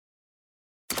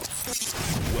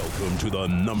Welcome to the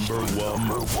number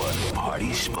one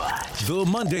party spot. The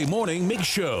Monday Morning Mix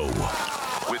Show.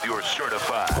 With your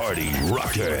certified party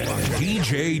rocker,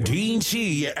 DJ Dean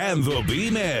C and the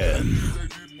B-Man.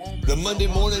 The Monday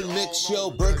Morning Mix Show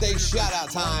birthday shout-out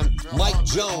time. Mike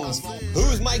Jones.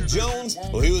 Who's Mike Jones?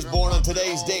 Well, he was born on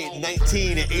today's date,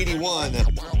 1981.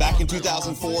 Back in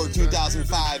 2004,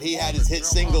 2005, he had his hit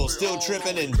single, Still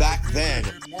Trippin' and Back Then.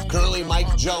 Currently,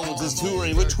 Mike Jones is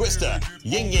touring with Twista,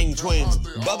 Ying Yang Twins,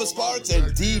 Bubba Sparks,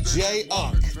 and DJ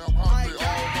Unk.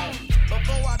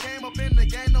 Before I came up in the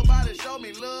game, nobody showed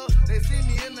me love. They see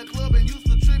me in the club and used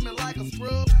to treat me like a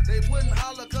scrub. They wouldn't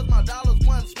holler cause my dollars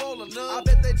wasn't swollen up. I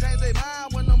bet they changed their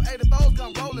mind when them 84s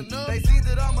come rolling up. They see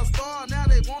that I'm a star, now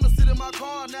they wanna sit in my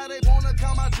car. Now they wanna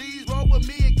count my G's, roll with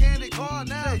me and Candy Car.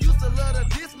 Now they used to love to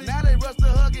diss me, now they rush to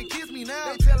hug and kiss me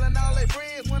now. They telling all their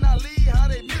friends when I leave how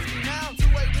they miss me now.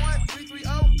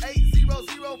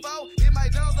 281-330-8004. Hit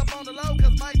Mike Jones up on the low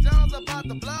cause Mike Jones about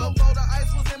to blow. Before the ice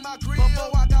was in my grill,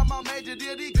 before I got my major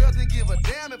deal, these girls didn't give a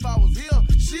damn if I was here.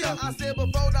 Shit, I said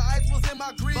before the ice was in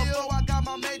my grill, before I got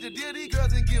my major deal, these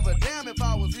girls didn't give a damn if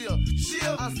I was here. Shit,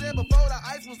 I said before the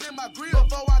ice was in my grill,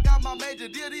 before I got my major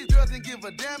deal, these girls didn't give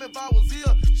a damn if I was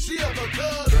here. Shit,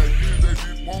 because back then they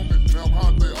didn't want me, now I'm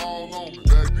hot, they all on me.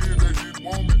 Back then they didn't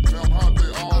want me, now I'm hot,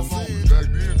 they all on me. Back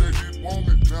then they didn't want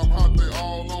me, now I'm hot, they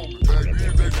all on me. Back then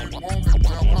they didn't want me,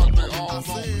 now I'm hot, they all on me.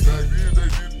 Back then they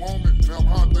didn't want me, now I'm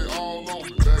hot, they all on me.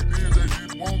 Back then they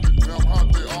didn't want me, now I'm hot,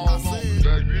 they all on me.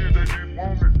 Back then they didn't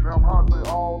want me, now I'm hot, they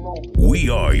all on me. We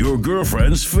are your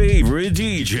girlfriend's favorite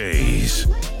DJs.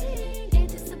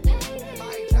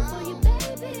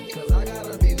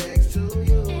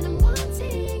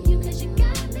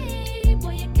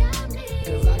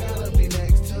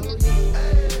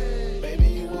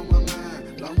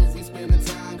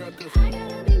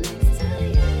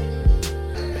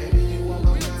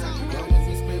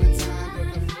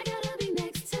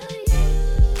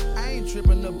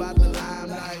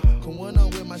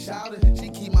 She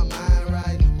keep my mind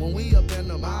right. When we up in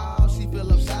the mall, she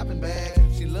fill up shopping bags.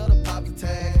 She love to pop the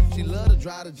tag. She love to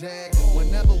drive the jag.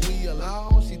 Whenever we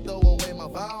alone, she throw away my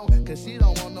phone. Cause she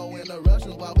don't want no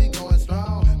interruptions while we going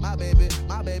strong. My baby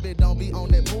don't be on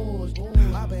that bullshit.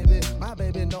 My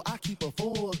baby know I keep her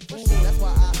full. That's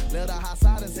why I let her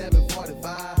outside in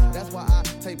 745. That's why I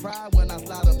take pride when I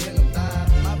slide up in them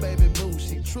thighs. My baby boo,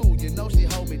 she true, you know she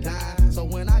hold me down. So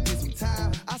when I get some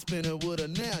time, I spend it with her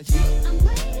now, yeah. I'm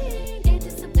waiting,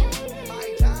 anticipating for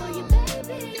you,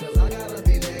 baby. Cause I gotta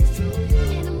be next to you.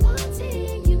 And I'm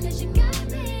wanting you cause you got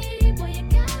me, boy you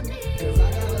got me. Cause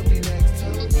I gotta be next to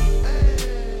you. Hey,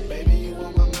 baby, you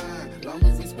on my mind. Long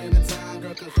as we spending time,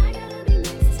 girl, cause I gotta be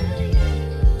next to you.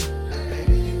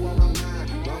 baby, you on my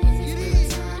mind. Long as we spending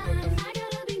time, girl, cause I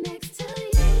gotta be next to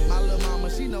you. my little mama,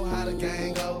 she know how the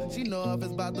gang go. She know if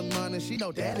it's about the money, she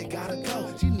know daddy gotta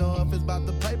go. She know if it's about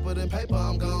the paper, then paper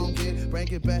I'm gon' get. Bring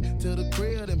it back to the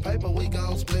crib, then paper we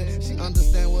gon' split. She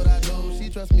understand what I do, she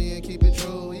trust me and keep it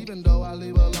true. Even though I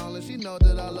leave her lonely, she know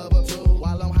that I love her too.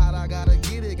 While I'm hot, I gotta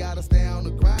get it, gotta stay on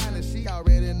the grind. And she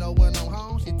already know when I'm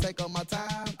home, she take up my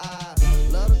time. I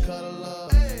love to cuddle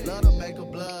up, love to make her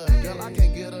blood. Girl, I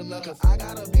can't get enough, cause I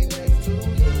gotta be next to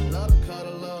you. Love to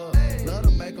cuddle up, love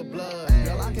to make her blood.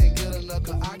 Girl, I can't get enough,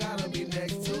 cause I gotta be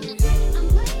next to you.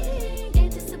 I'm waiting,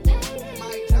 anticipating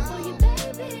for you,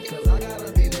 baby. Cause I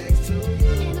gotta be next to you.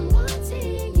 And I'm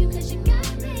wanting you cause you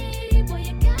got me, boy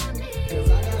you got me. Cause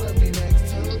I gotta be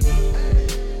next to you. Hey,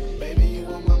 baby, you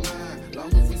on my mind.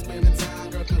 Long as we spending time,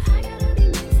 girl, cause I gotta be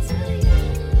next to you.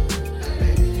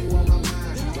 baby, you on my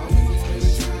mind. Long as we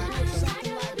spending time, girl, cause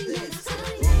Something like this.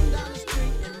 Rolling down the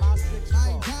street in my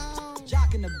 6'4",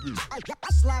 jocking the beat,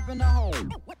 slapping the hole.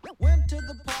 Went to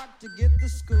the park to get the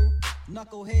scoop.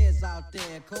 Knuckleheads out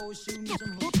there, cold shooting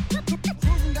some hoops.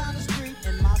 Cruising down the street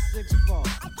in my 6'4",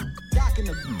 jocking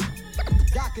the beat,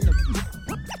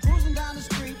 Cruising down the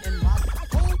street in my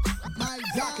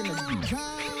jocking the beat.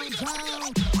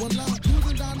 When I'm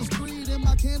cruising down the street in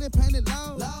my candy painted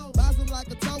low, bouncing like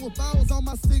a toe with balls on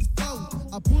my 6'4".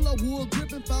 I pull up wood,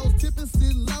 gripping foes, tipping,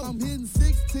 sitting low. I'm hitting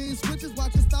 16 switches,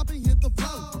 watch it stop and hit the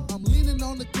flow. I'm leaning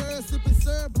on the curb, sipping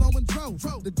syrup, blowing dro.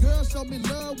 The girls show me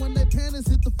love when their panties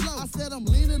hit the flow. I said I'm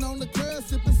leaning on the curb,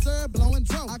 sipping syrup, blowing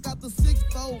dro. I got the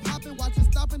 6'4", hopping, watch it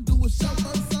stop and do a show.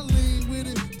 First I lean with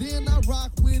it, then I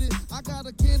rock with it. I got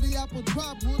a candy apple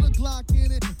drop with a Glock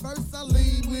in it. First I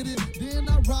lean with it, then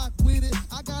I rock with it.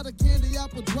 I got a candy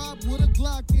apple drop with a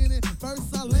Glock in it.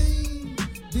 First I lean,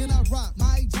 then I rock.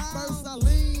 My job. First I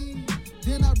lean,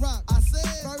 then I rock. I said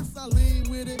first I lean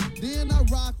with it, then I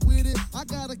rock with it. I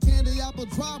got a candy apple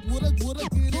drop with a get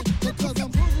it. Because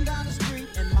I'm Cruising down the street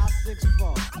in my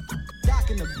 6'4",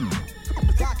 jocking the beat,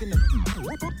 Docking the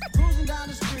cruising down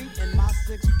the street in my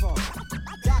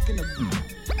 6'4". Docking the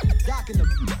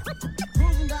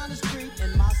cruising down the street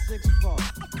in my 6'4".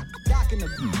 Docking the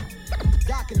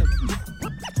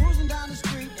cruising down the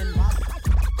street in my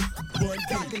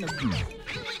docking the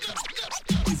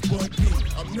It's Bud B.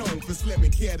 I'm known for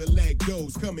slamming Cadillac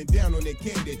doors, coming down on that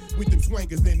candy with them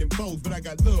swangers and them bows, but I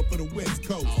got love for the West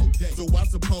Coast. So I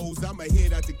suppose I'ma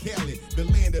head out to Cali, the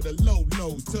land of the low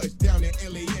lows. Touch down at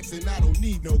LAX and I don't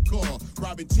need no car.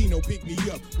 Robin Chino picked me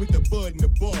up with the bud and the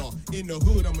bar. In the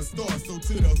hood I'm a star, so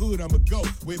to the hood I'ma go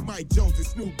with Mike Jones and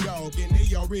Snoop Dogg, and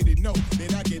they already know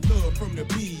that I get love from the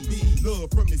B's, love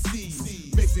from the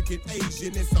C's. Mexican,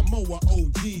 Asian, and Samoa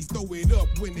OGs throw it up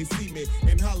when they see me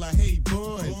and holla, hey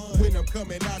bun. When I'm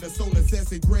coming out of Solar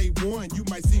Assassin grade 1, you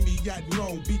might see me out in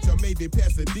Long Beach or maybe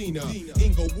Pasadena,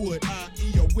 Inglewood,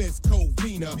 IE or West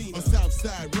Covina, or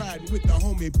Southside riding with the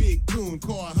homie Big Coon,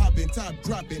 car hopping, top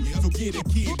dropping, so get a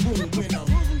kid boom when I'm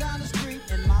cruising down the street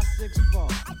in my 6'4".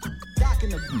 Docking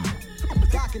the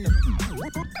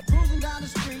cruising down the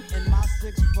street in my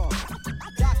 6'4".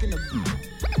 Docking the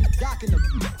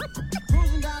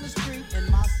cruising down the street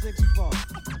in my 6'4".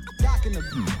 Docking the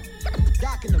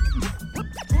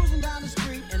cruising down the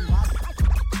street in my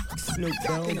Snoop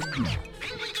Dogg.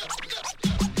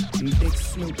 Big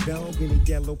Snoop Dogg in a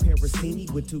yellow Parasini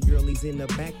with two girlies in the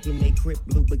back in they crip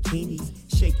blue bikinis,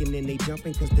 shaking and they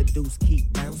jumping cause the deuce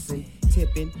keep bouncing,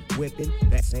 tipping, whipping,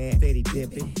 that's steady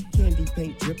dipping, candy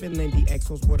paint dripping, Lindy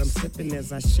Exo's what I'm sipping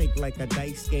as I shake like a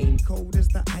dice game, cold as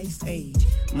the ice age.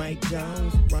 Mike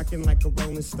Jones rocking like a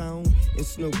Rolling Stone, and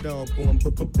Snoop Dogg going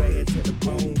bad to the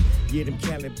bone. Yeah, them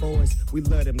Cali boys, we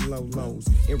love them low lows,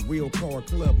 and real car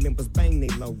club members bang they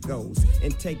logos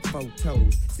and take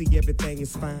photos. See everything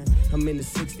is fine. I'm in the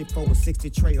 64 or 60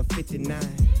 tray or 59.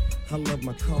 I love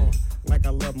my car like I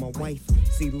love my wife.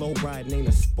 See, low riding ain't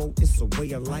a sport, it's a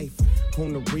way of life.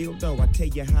 On the real though, I tell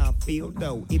you how I feel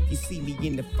though. If you see me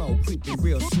in the foe, creeping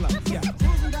real slow, yeah.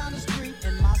 Cruising down the street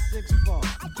in my 6'4".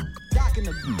 Docking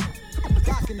the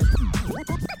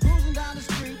cruising down the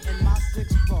street in my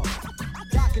 6'4".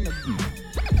 Docking the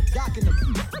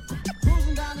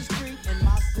cruising down the street in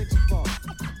my 6'4".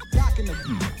 Docking the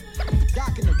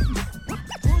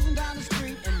cruising down the street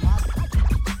in my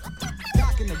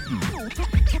docking the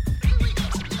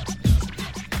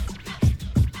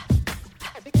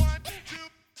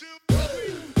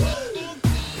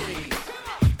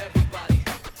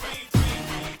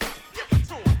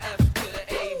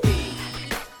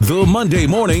The Monday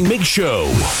Morning Mix Show.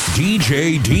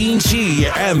 DJ Dean C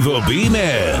and the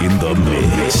B-Man in the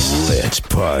mix. Let's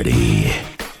party.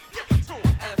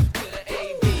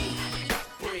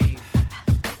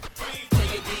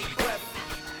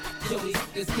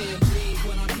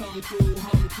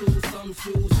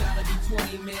 Shoes gotta be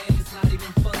 20, man. It's not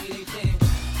even funny, they can't.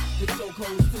 The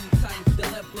chokehold's too tight, the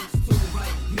left looks too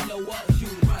right. You know what? You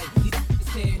right. These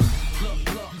can't look.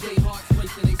 They hearts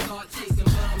racing, they start chasing,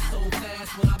 but I'm so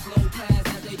fast when I blow past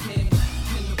that they can't.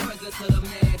 In the presence of the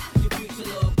man, your future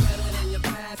look better than your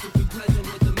past. If you present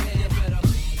with the man, better.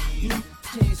 You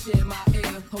can't share my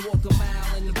air. I walk a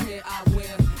mile in the pair I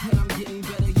wear, and I'm getting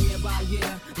better year by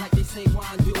year, like they say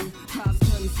wine do. Cops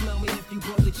couldn't smell me if you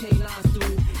brought the canines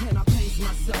through.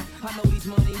 Myself. I know these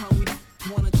money hungry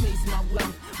wanna chase my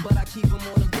wealth, but I keep them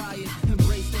on a diet,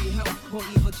 embrace their health, or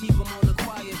even keep them on the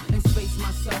quiet and space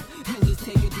myself and just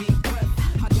take a deep breath.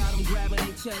 I got them grabbing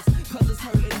their chest, cause it's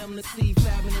hurting them to see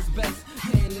fabbing his best,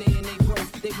 and laying they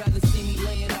worst. They'd rather see me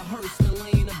laying a hearse than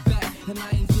laying a back, and I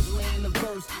ain't just laying a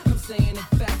verse, I'm saying the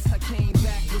facts. I came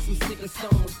back with some sicker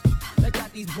stones that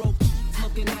got these broke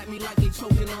looking at me like they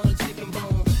choking on a chicken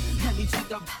bone. Heavy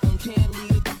check up on can't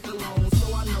leave it alone,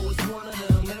 so I know it's one of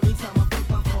them. Every time I pick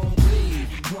my phone, breathe.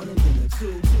 One and then the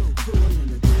two and then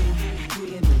the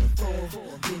three and then the four.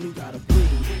 Then you gotta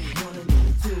breathe. One and then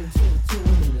the two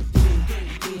and then the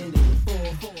three and then the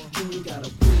four. Then you gotta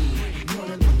breathe.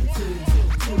 One and then the two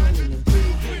and then the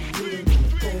three and then the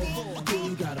four. Then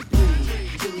you gotta breathe.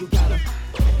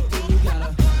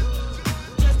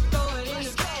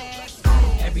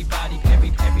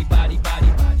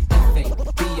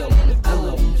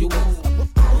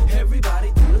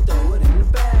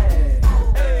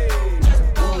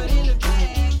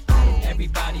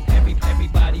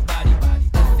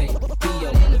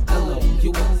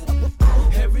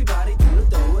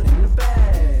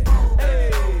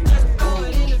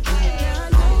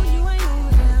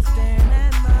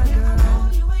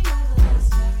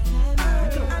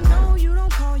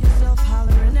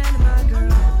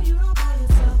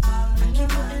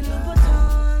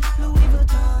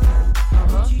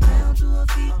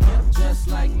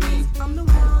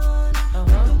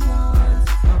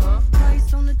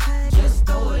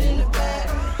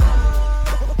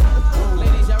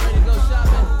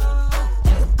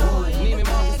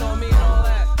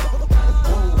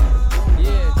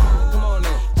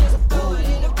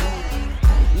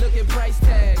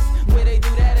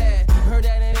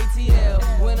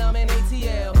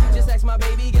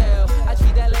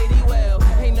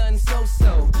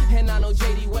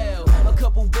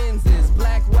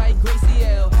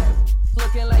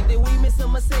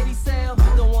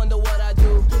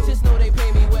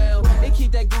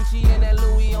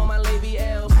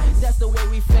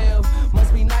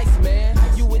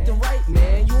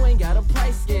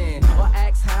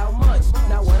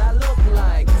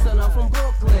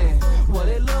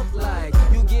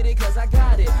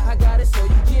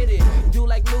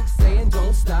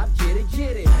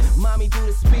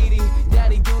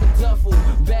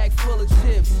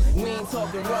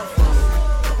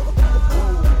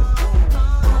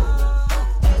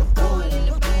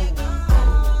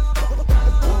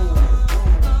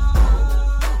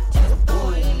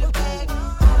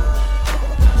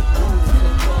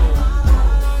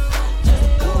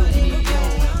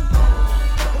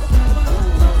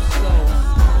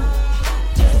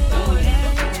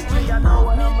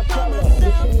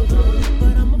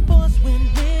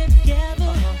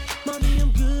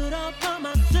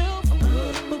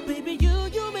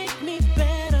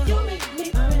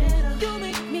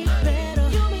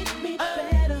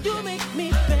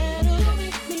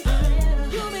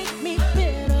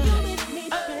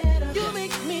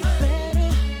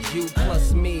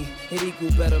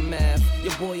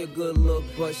 boy a good look,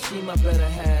 but she my better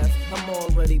half. I'm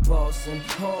already bossing,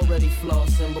 already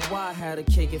flossing, but why have a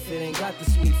cake if it ain't got the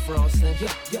sweet frosting?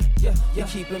 Yeah. You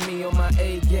keeping me on my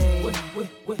A game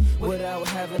without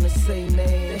having to say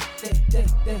name.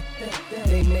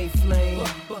 They may flame,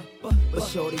 but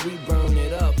shorty, we burn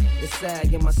it up. The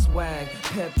sag in my swag,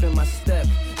 pep in my step.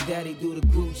 Daddy do the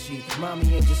Gucci,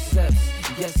 mommy in Giuseppe's.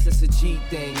 Yes, it's a G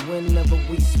thing. Whenever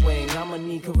we swing, I'ma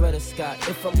need Coretta Scott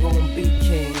if I'm gonna be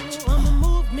king. I'm a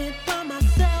movement by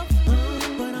myself,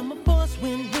 but I'm a force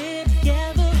when we're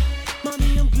together.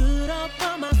 Mommy, I'm good all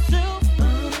by myself,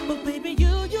 but baby,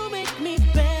 you make me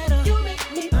better. You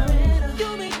make me better.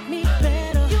 You make me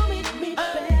better. You make me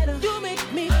better. You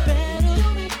make me better.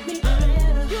 You make me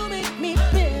better. You make me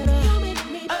better. You make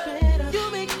me better.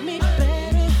 You make me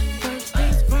better. First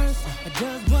things first, I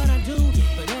does what I do,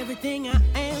 but everything I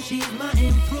am, she's my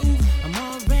improve. I'm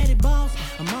already boss,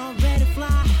 I'm already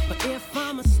fly, but if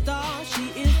I'm a star, she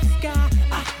is the sky.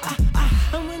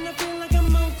 And when I feel like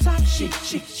I'm on top, she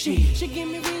give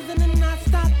me reason to not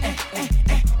stop.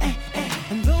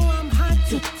 And though I'm hot,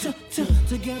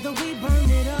 together we burn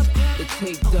it up. The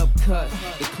taped up cut,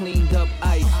 the cleaned up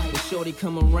ice. The shorty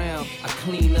come around, I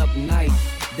clean up nice.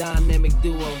 Dynamic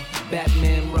duo,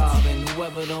 Batman, Robin.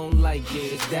 Whoever don't like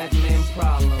it, it's that man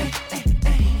problem.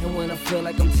 And when I feel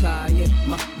like I'm tired,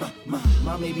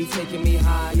 my maybe taking me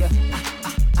higher.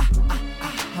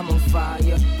 I'm on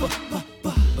fire,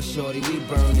 but shorty, we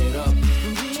burn it up.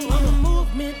 I'm a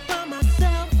movement by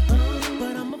myself,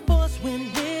 but I'm a force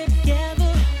when we're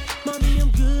together. Mommy, I'm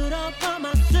good all by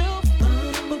myself,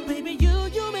 but baby,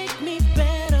 you make me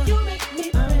better. You make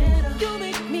me better. You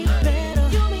make me better.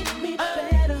 You make me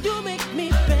better. You make me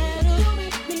better. You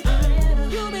make me better.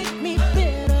 You make me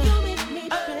better. You make me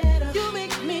better. You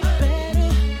make me better.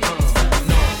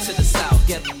 North to the south,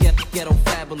 ghetto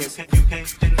fabulous. You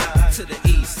can't deny. To the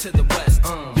east, to the west,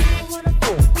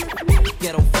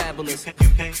 ghetto fabulous. You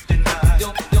can't deny.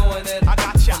 Doing it. I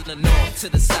got ya. From the north to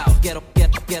the south, ghetto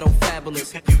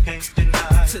fabulous. You can't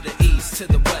deny. To the east, to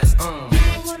the west,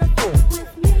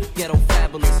 ghetto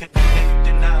fabulous. You can't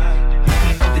deny.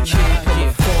 The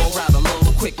kid fall out a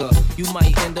little quicker. You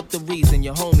might end up the reason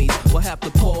your homies will have to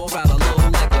pour out a little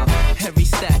liquor. Every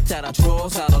stack that I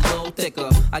draws out a little thicker.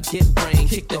 I get brain,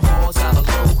 kick the horse out a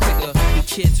little quicker. The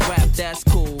kids rap, that's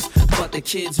cool, but the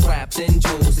kids rap, then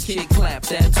jewels. The kid clap,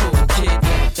 that tool, kid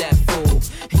rap, that fool.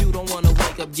 You don't wanna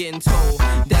wake up getting told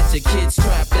that your kid's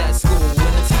trapped at school.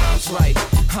 When the time's right,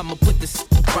 I'ma put this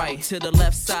right to the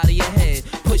left side of your head.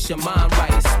 Push your mind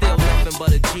right, it's still nothing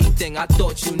but a G thing I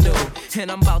thought you knew.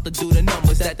 And I'm about to do the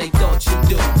numbers that they thought you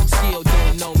do. Still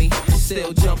don't know me,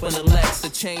 still jumping the Lex. The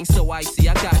chain so icy,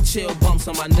 I got chill bumps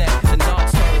on my neck. The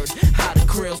knocks heard, how the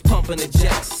krill's pumping the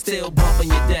jets. Still bumping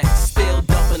your deck, still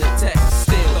dumping the text.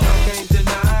 Still, I can't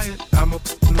deny it, I'm a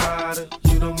rider.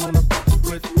 You don't wanna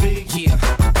with me. Yeah,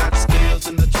 got skills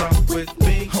in the trunk with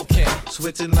me. Okay,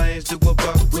 switching lanes to a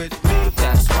buck with me.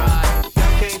 That's right. I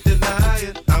can't deny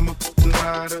it, I'm a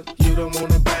rider. You don't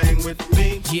wanna bang with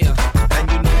me. Yeah,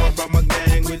 and you know I brought my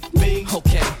gang with me.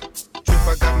 Okay, Trip,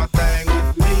 I got my thing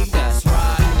with me. That's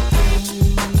right.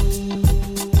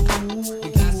 We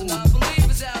got some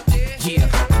non-believers out there. Yeah.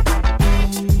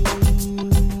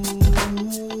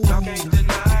 I can't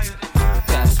deny it.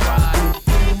 That's right.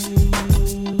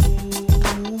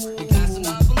 We got some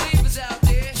non-believers out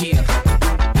there. Yeah.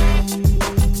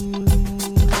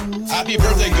 Happy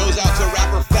birthday goes out to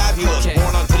rapper Fabolous,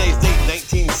 born on today's date,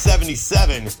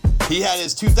 1977. He had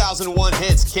his 2001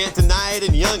 hits, Can't Deny It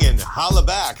and Youngin', Holla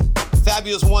Back.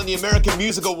 Fabolous won the American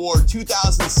Music Award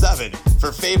 2007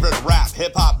 for Favorite Rap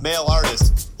Hip-Hop Male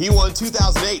Artist. He won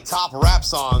 2008 Top Rap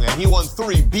Song, and he won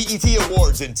 3 BET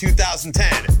Awards in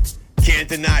 2010. Can't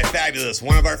deny Fabolous,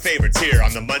 one of our favorites here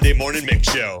on the Monday Morning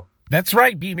Mix Show. That's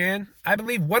right, B-Man. I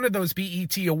believe one of those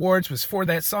BET Awards was for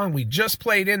that song we just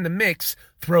played in the mix,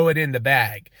 Throw It in the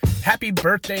Bag. Happy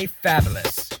birthday,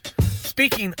 Fabolous.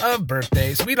 Speaking of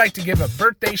birthdays, we'd like to give a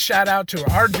birthday shout out to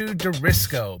our dude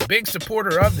Darisco, big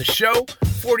supporter of the show,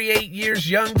 48 years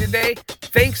young today.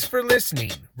 Thanks for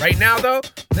listening. Right now, though,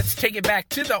 let's take it back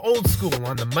to the old school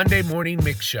on the Monday Morning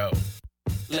Mix Show.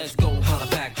 Let's go, holla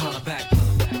back, holla back,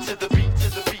 holla back. To the beat, to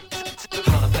the beat, to the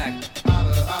holla back.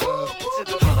 To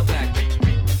the holla back, beat,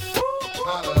 beat.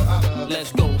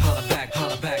 Let's go, holla back,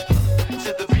 holla back. To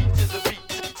the beat, to the beat,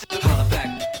 to the holla back.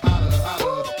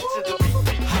 To the beat,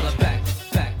 beat. Holla back,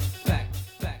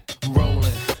 back.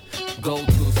 Rolling, go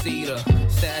to cedar,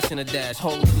 stash in a dash,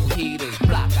 hold through heaters,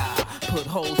 block eye, put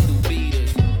holes through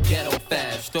beaters, ghetto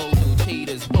fast, stroll through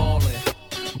cheaters, ballin'.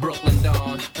 Brooklyn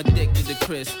Dawn, addicted to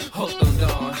Chris, hooked on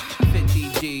Dawn,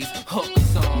 50 G's, hook a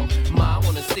song. Ma, I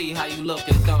wanna see how you look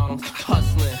at thongs,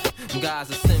 hustling. guys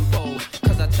are simple,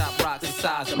 cause I chop rocks the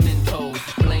size of Mentos.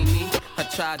 Blame me, I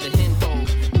tried to hint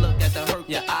hoes. Look at the hurt,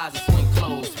 your eyes are swing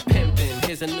closed. Pimpin',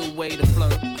 here's a new way to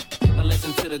flirt. I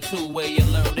listen to the two-way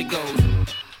alert, it goes.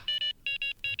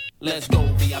 Let's go,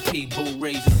 VIP, boo,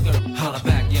 raise your skirt. Holla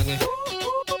back, youngin'.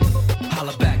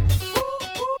 Holla back.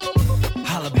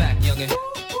 Holla back, youngin'.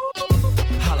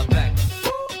 Holla back.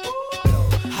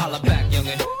 Holla back,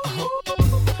 youngin'.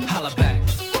 Holla back.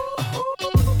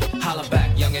 Holla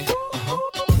back, youngin'.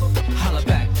 Holla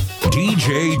back.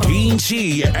 DJ Dean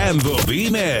C and the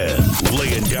B-Men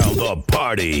laying down the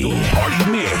party.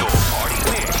 Party mix.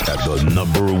 At the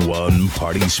 #1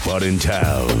 party spot in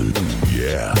town.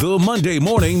 Yeah. The Monday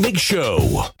Morning Mix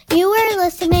Show. You are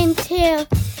listening to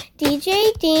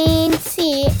DJ Dean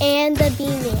C and the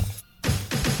B-Man.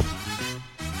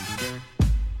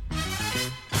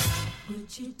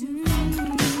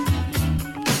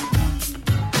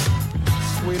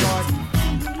 Sweetheart,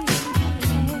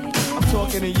 I'm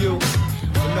talking to you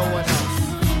and no one else.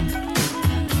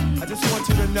 I just want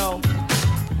you to know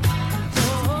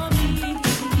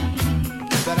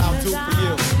that I'll do for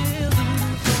you.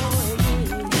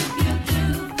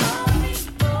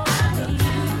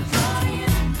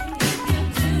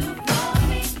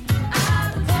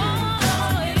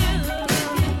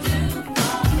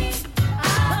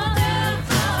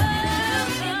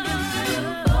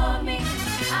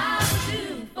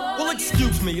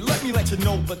 Excuse me, let me let you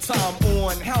know the time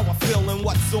on how I feel and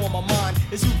what's on my mind.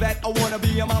 Is you that I wanna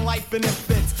be in my life, and if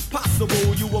it's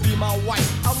possible, you will be my wife.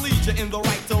 I'll lead you in the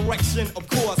right direction, of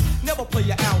course. Never play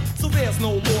you out, so there's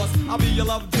no loss. I'll be your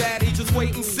love daddy, just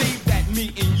wait and see that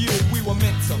me and you, we were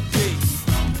meant to be.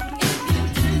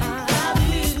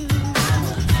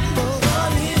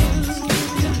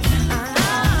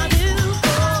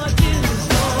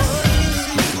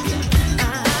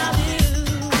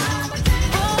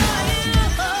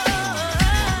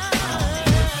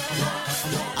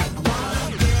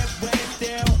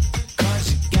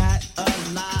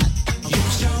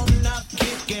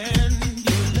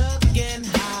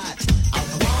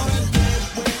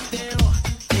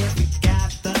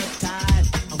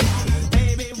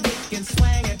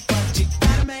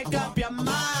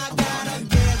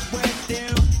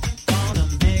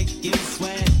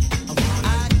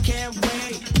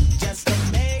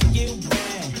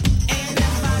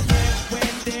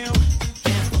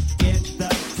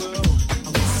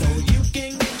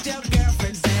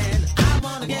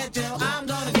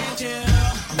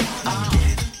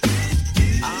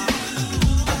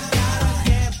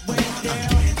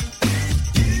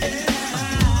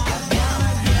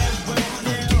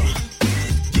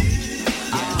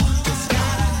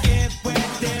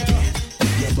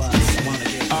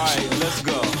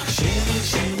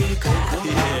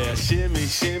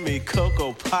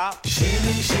 Pop.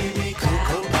 Shimmy, shimmy,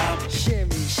 cocoa pop.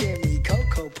 Shimmy, shimmy,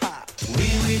 cocoa pop.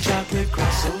 We chocolate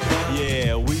crossover.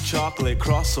 Yeah, we chocolate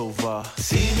crossover.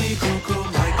 See me, Coco,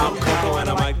 Mike. I'm Coco and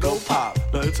I might go pop.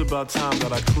 Now it's about time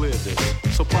that I clear this.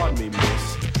 So pardon me,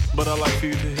 miss, but I'd like for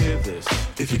you to hear this.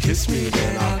 If you kiss me,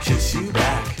 then I'll kiss you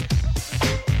back.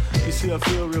 You see, I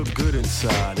feel real good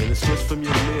inside, and it's just from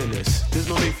your nearness. There's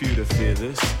no need for you to fear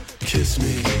this. Kiss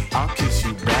me, I'll kiss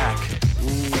you back.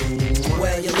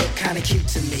 Well, you look kinda cute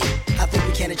to me. I think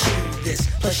we can achieve this.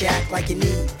 Plus you act like you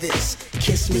need this.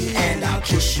 Kiss me and I'll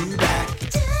kiss you back.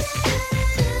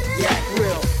 You act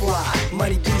real fly.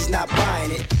 Money B's not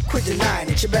buying it. Quit denying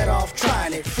it, you're better off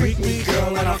trying it. Freak me,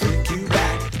 girl, and I'll freak you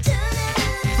back.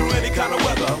 Through any kind of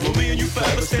weather, will me and you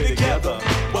forever stay together?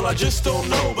 Well, I just don't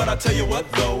know, but I tell you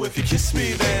what though, if you kiss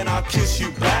me, then I'll kiss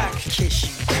you back. Kiss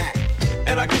you back.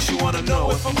 And I guess you wanna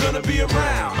know if I'm gonna be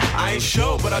around. I ain't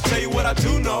sure, but I tell you what I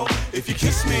do know. If you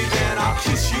kiss me, then I'll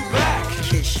kiss you back.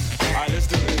 Kiss you back. Alright, let's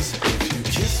do this. If you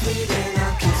kiss me, then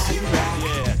I'll kiss you back.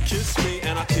 Yeah, kiss me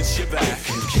and I'll kiss you back. If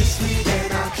you kiss me,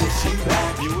 then I'll kiss you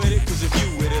back. You with it? Cause if you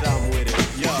with it, I'm with it.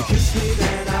 Yo. If you kiss me,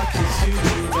 then I'll kiss you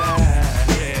back.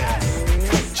 Yeah.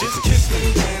 Just kiss me,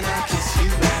 then I'll kiss you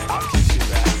back. I'll kiss you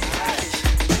back.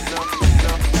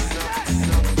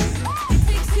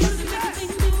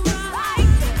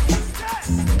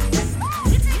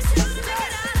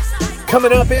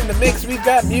 Coming up in the mix, we've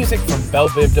got music from Belle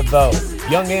Biv DeVoe,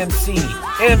 Young MC,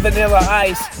 and Vanilla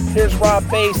Ice. Here's Rob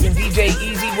Bass and DJ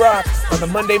Easy Rock on the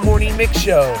Monday Morning Mix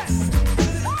Show.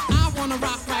 I wanna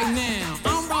rock right now.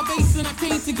 I'm Rob Bass and I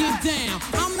came to get down.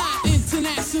 I'm not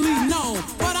internationally known,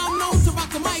 but I'm known to rock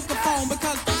the microphone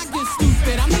because I get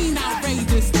stupid. I mean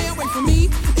outrageous. Stay away from me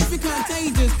if you're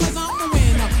contagious, cause I'm the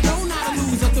winner. No, not a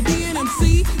loser. To be an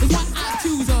MC is what I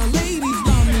choose. Ladies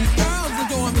love me, girls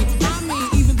adore me. I mean,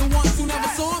 even the ones who never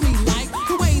saw me like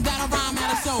the way that I rhyme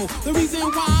at a show. The reason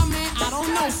why, man, I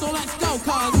don't know. So let's go.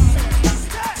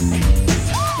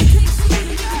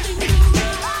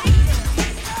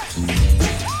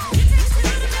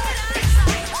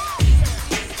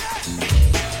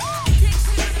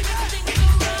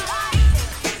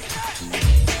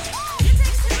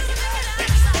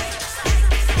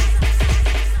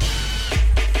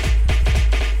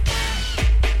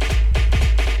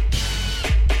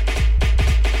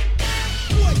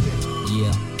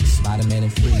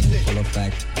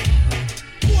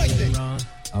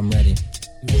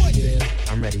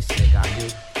 I'm ready, Slick. Are you?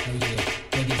 Oh yeah,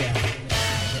 break it down.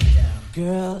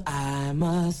 Girl, I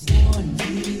must warn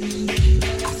you.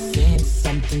 I sense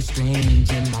something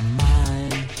strange in my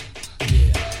mind.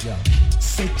 Yeah, yo.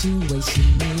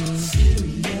 Situation is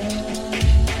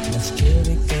serious. Let's chill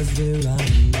it 'cause we're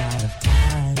running out of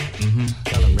time.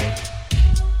 Tell him, Rick.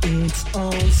 It's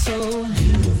all so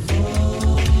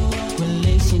beautiful.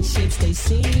 Relationships, they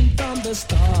seem from the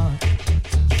start.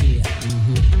 Yeah.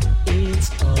 It's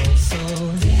all so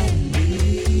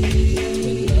deadly.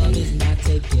 When love is not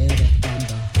together from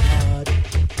the heart.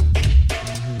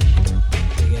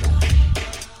 Figure it out.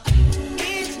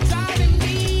 It's driving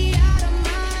me out of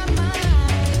my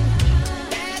mind.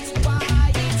 That's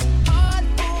why it's hard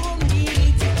for me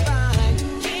to find.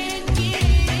 Can't get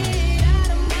it out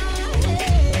of my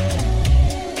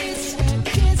head. It's a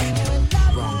kiss with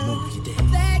love. Wrong move, you did.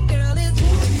 That girl is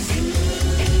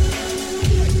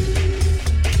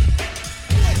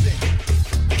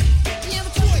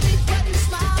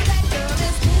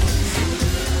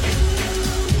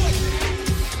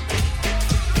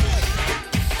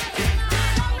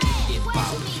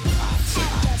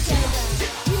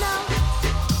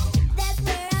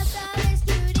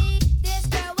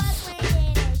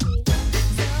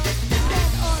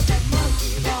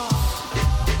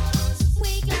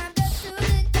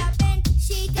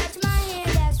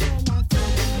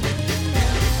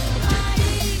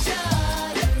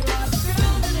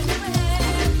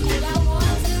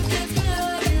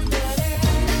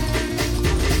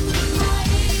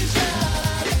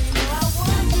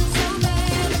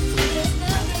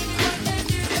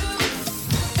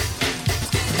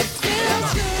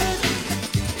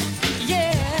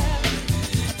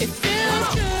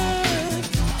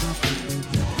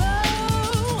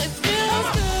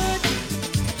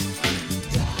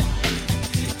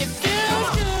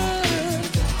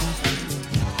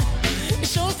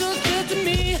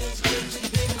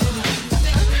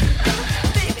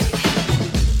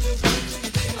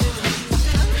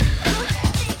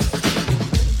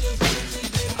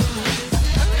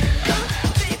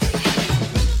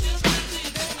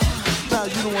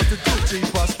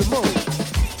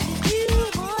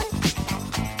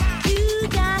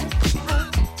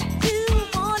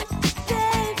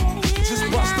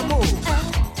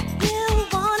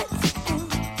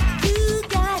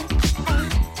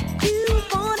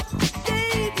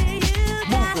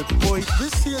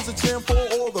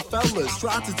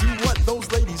Try to do what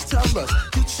those ladies tell us.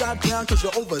 Get shot down cause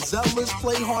you're overzealous.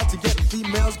 Play hard to get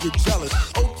females, get jealous.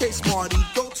 Okay, smarty,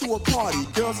 go to a party.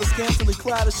 Girls are scantily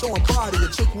clad and showing body. A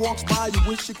chick walks by, you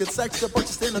wish you could sex her, but you're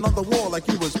standing on the wall like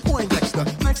you was Poindexter.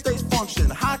 Next day's function,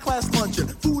 high class luncheon.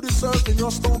 Food is served and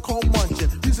you're stone cold munching.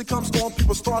 Music comes on,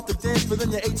 people start to dance, but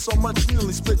then you ate so much you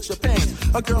nearly split your pants.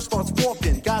 A girl starts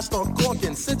walking, guys start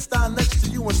gawking. Sits down next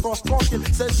to you and starts talking.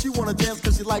 Says she wanna dance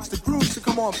cause she likes the groove. So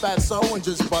come on, fatso, and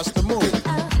just bust the move.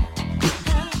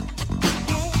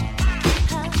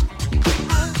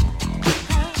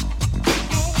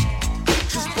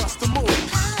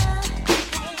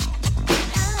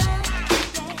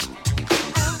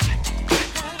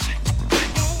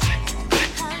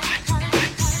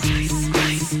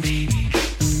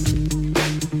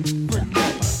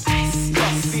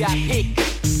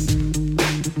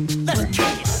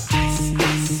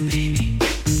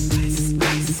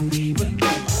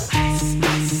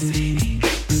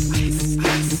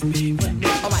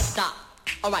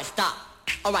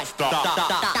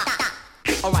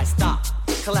 Alright, stop,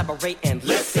 collaborate and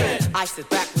listen. I sit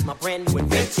back with my brand new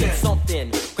invention.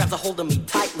 Something grabs a hold of me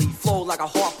tightly, flow like a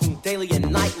harpoon daily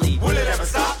and nightly. Will it ever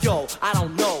stop? Yo, I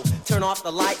don't know. Turn off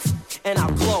the lights and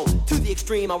I'll glow. To the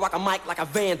extreme, I rock a mic like a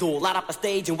vandal. Light up a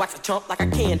stage and wax a chump like a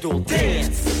candle.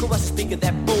 Dance, caress a speaker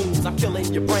that booms. I'm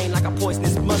killing your brain like a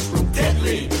poisonous mushroom.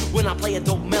 Deadly, when I play a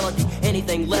dope melody.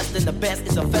 Anything less than the best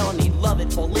is a felony. Love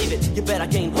it or leave it, you better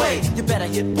gain weight. You better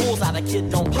hit bullseye, the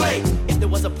kid don't play. If there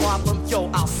was a problem, yo,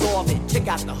 I'll solve it. Check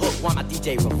out the hook while my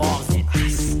DJ revolves it.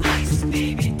 Ice, ice,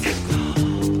 baby,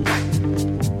 tickle.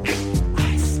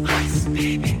 Ice, ice,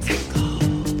 baby, tickle.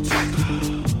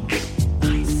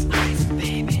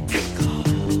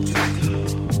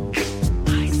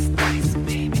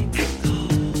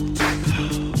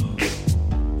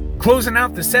 Closing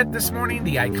out the set this morning,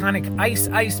 the iconic Ice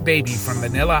Ice Baby from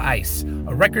Vanilla Ice,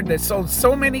 a record that sold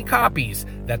so many copies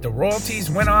that the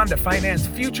royalties went on to finance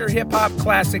future hip-hop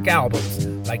classic albums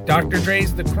like Dr.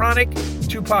 Dre's The Chronic,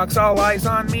 Tupac's All Eyes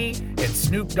on Me, and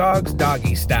Snoop Dogg's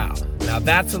Doggy Style. Now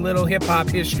that's a little hip-hop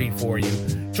history for you.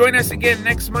 Join us again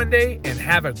next Monday and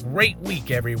have a great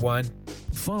week, everyone.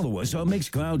 Follow us on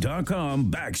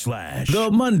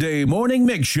Mixcloud.com/The Monday Morning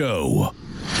Mix Show.